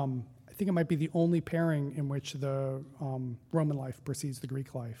it might be the only pairing in which the Roman life precedes the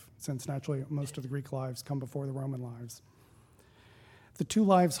Greek life, since naturally most of the Greek lives come before the Roman lives. The two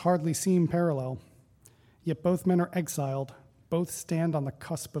lives hardly seem parallel, yet both men are exiled, both stand on the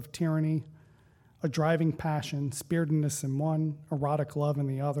cusp of tyranny. A driving passion, spiritedness in one, erotic love in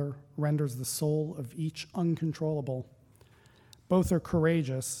the other, renders the soul of each uncontrollable. Both are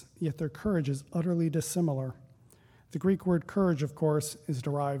courageous, yet their courage is utterly dissimilar. The Greek word courage, of course, is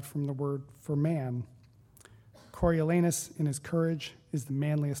derived from the word for man. Coriolanus, in his courage, is the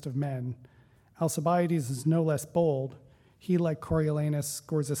manliest of men. Alcibiades is no less bold. He, like Coriolanus,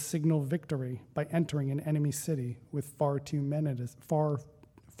 scores a signal victory by entering an enemy city with far too few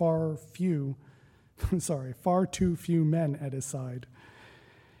men at his side.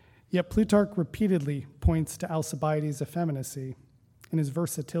 Yet Plutarch repeatedly points to Alcibiades' effeminacy. In his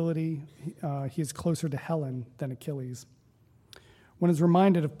versatility, he is closer to Helen than Achilles. One is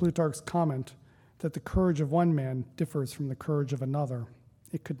reminded of Plutarch's comment that the courage of one man differs from the courage of another.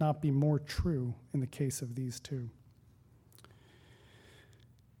 It could not be more true in the case of these two.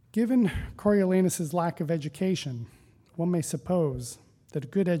 Given Coriolanus' lack of education, one may suppose that a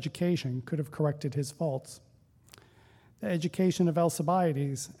good education could have corrected his faults. The education of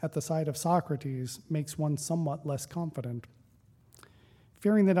Alcibiades at the side of Socrates makes one somewhat less confident.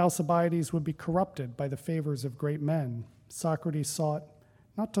 Fearing that Alcibiades would be corrupted by the favors of great men, Socrates sought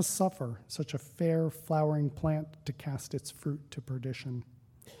not to suffer such a fair, flowering plant to cast its fruit to perdition.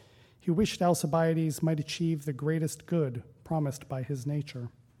 He wished Alcibiades might achieve the greatest good promised by his nature.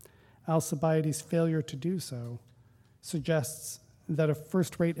 Alcibiades' failure to do so suggests that a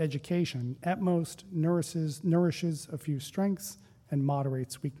first-rate education at most nourishes a few strengths and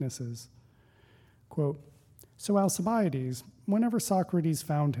moderates weaknesses. Quote, so Alcibiades, whenever Socrates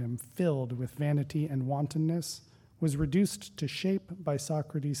found him filled with vanity and wantonness, was reduced to shape by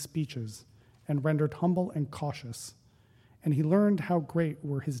Socrates' speeches and rendered humble and cautious, and he learned how great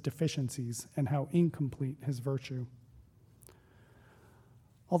were his deficiencies and how incomplete his virtue.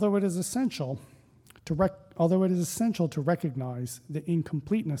 Although it is essential to recognize the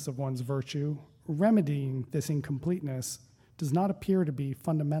incompleteness of one's virtue, remedying this incompleteness does not appear to be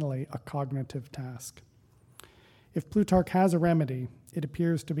fundamentally a cognitive task. If Plutarch has a remedy, it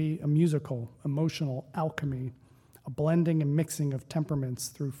appears to be a musical, emotional alchemy, a blending and mixing of temperaments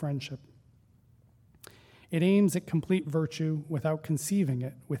through friendship. It aims at complete virtue without conceiving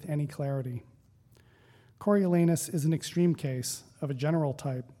it with any clarity. Coriolanus is an extreme case of a general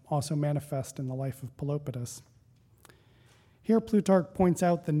type, also manifest in the life of Pelopidas. Here Plutarch points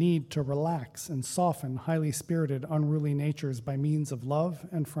out the need to relax and soften highly spirited, unruly natures by means of love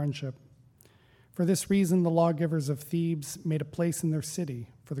and friendship. For this reason, the lawgivers of Thebes made a place in their city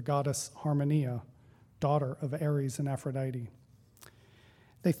for the goddess Harmonia, daughter of Ares and Aphrodite.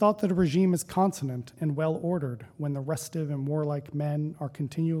 They thought that a regime is consonant and well-ordered when the restive and warlike men are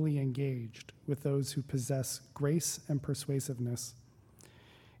continually engaged with those who possess grace and persuasiveness.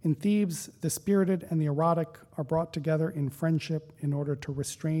 In Thebes, the spirited and the erotic are brought together in friendship in order to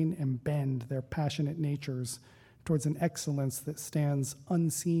restrain and bend their passionate natures towards an excellence that stands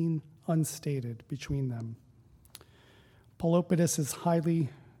unseen, unstated between them. Pelopidas is highly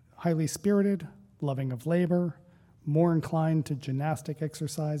spirited, loving of labor, more inclined to gymnastic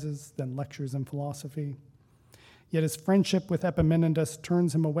exercises than lectures in philosophy. Yet his friendship with Epaminondas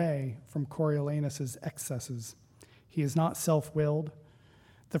turns him away from Coriolanus' excesses. He is not self-willed.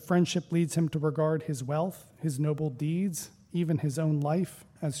 The friendship leads him to regard his wealth, his noble deeds, even his own life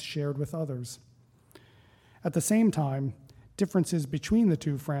as shared with others. At the same time, differences between the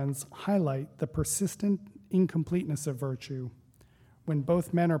two friends highlight the persistent incompleteness of virtue. When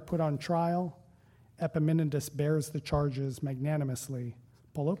both men are put on trial, Epaminondas bears the charges magnanimously.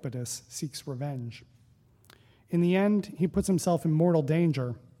 Pelopidas seeks revenge. In the end, he puts himself in mortal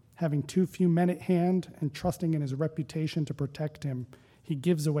danger, Having too few men at hand and trusting in his reputation to protect him, he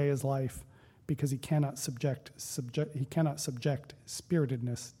gives away his life because he cannot subject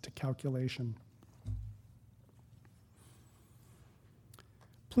spiritedness to calculation.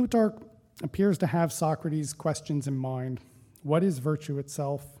 Plutarch appears to have Socrates' questions in mind. What is virtue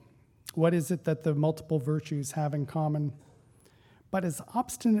itself? What is it that the multiple virtues have in common? But as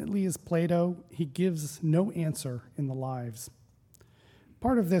obstinately as Plato, he gives no answer in the Lives.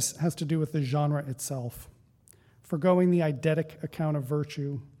 Part of this has to do with the genre itself. Forgoing the eidetic account of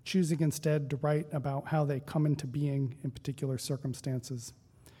virtue, choosing instead to write about how they come into being in particular circumstances.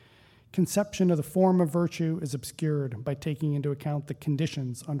 Conception of the form of virtue is obscured by taking into account the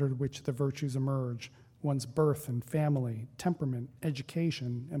conditions under which the virtues emerge, one's birth and family, temperament,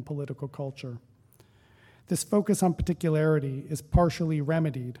 education, and political culture. This focus on particularity is partially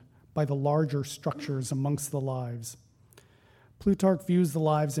remedied by the larger structures amongst the Lives. Plutarch views the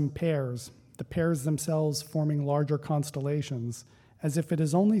Lives in pairs, the pairs themselves forming larger constellations, as if it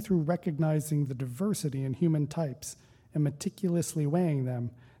is only through recognizing the diversity in human types and meticulously weighing them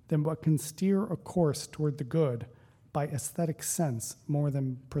than what can steer a course toward the good by aesthetic sense more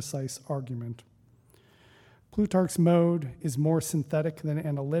than precise argument. Plutarch's mode is more synthetic than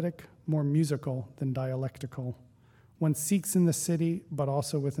analytic, more musical than dialectical. One seeks in the city, but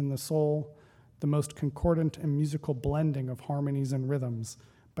also within the soul, the most concordant and musical blending of harmonies and rhythms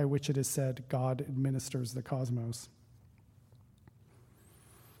by which it is said God administers the cosmos.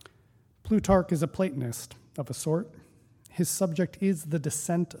 Plutarch is a Platonist of a sort. His subject is the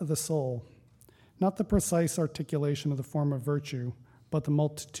descent of the soul, not the precise articulation of the form of virtue, but the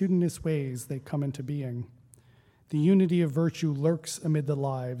multitudinous ways they come into being. The unity of virtue lurks amid the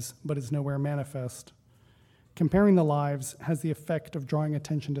Lives, but is nowhere manifest. Comparing the Lives has the effect of drawing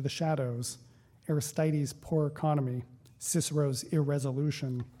attention to the shadows, Aristides' poor economy, Cicero's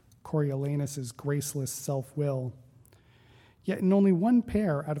irresolution, Coriolanus' graceless self-will. Yet in only one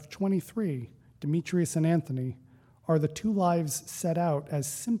pair out of 23, Demetrius and Anthony, are the two Lives set out as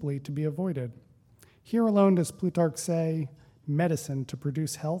simply to be avoided. Here alone does Plutarch say, medicine to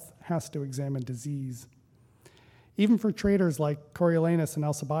produce health has to examine disease. Even for traders like Coriolanus and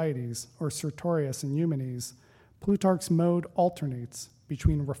Alcibiades, or Sertorius and Eumenes, Plutarch's mode alternates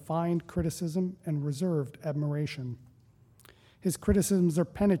between refined criticism and reserved admiration. His criticisms are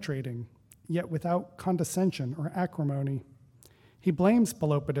penetrating, yet without condescension or acrimony. He blames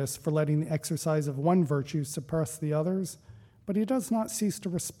Pelopidas for letting the exercise of one virtue suppress the others, but he does not cease to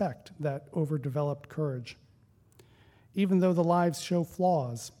respect that overdeveloped courage. Even though the Lives show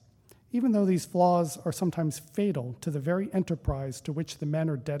flaws, even though these flaws are sometimes fatal to the very enterprise to which the men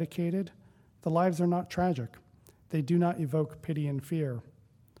are dedicated, the Lives are not tragic. They do not evoke pity and fear.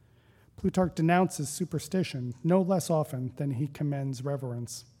 Plutarch denounces superstition no less often than he commends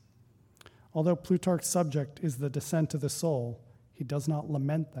reverence. Although Plutarch's subject is the descent of the soul, he does not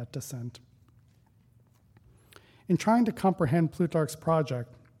lament that descent. In trying to comprehend Plutarch's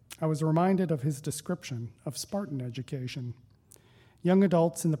project, I was reminded of his description of Spartan education. Young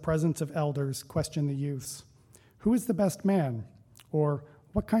adults in the presence of elders question the youths. Who is the best man? Or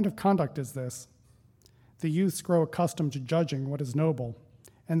what kind of conduct is this? The youths grow accustomed to judging what is noble,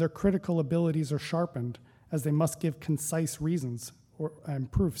 and their critical abilities are sharpened as they must give concise reasons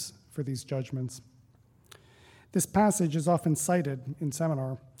and proofs for these judgments. This passage is often cited in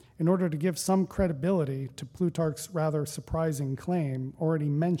seminar in order to give some credibility to Plutarch's rather surprising claim already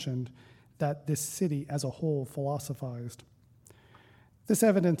mentioned that this city as a whole philosophized. This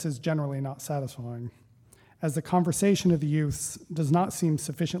evidence is generally not satisfying, as the conversation of the youths does not seem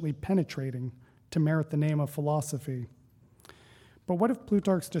sufficiently penetrating to merit the name of philosophy. But what if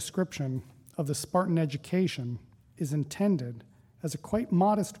Plutarch's description of the Spartan education is intended as a quite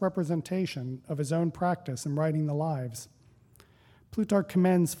modest representation of his own practice in writing the Lives? Plutarch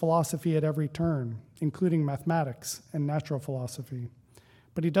commends philosophy at every turn, including mathematics and natural philosophy,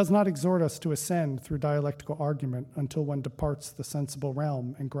 but he does not exhort us to ascend through dialectical argument until one departs the sensible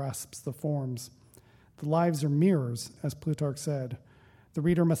realm and grasps the forms. The Lives are mirrors, as Plutarch said. The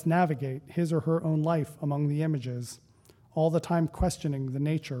reader must navigate his or her own life among the images, all the time questioning the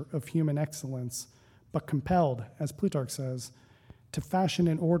nature of human excellence, but compelled, as Plutarch says, to fashion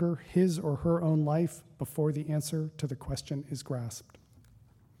in order his or her own life before the answer to the question is grasped.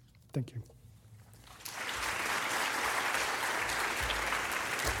 Thank you.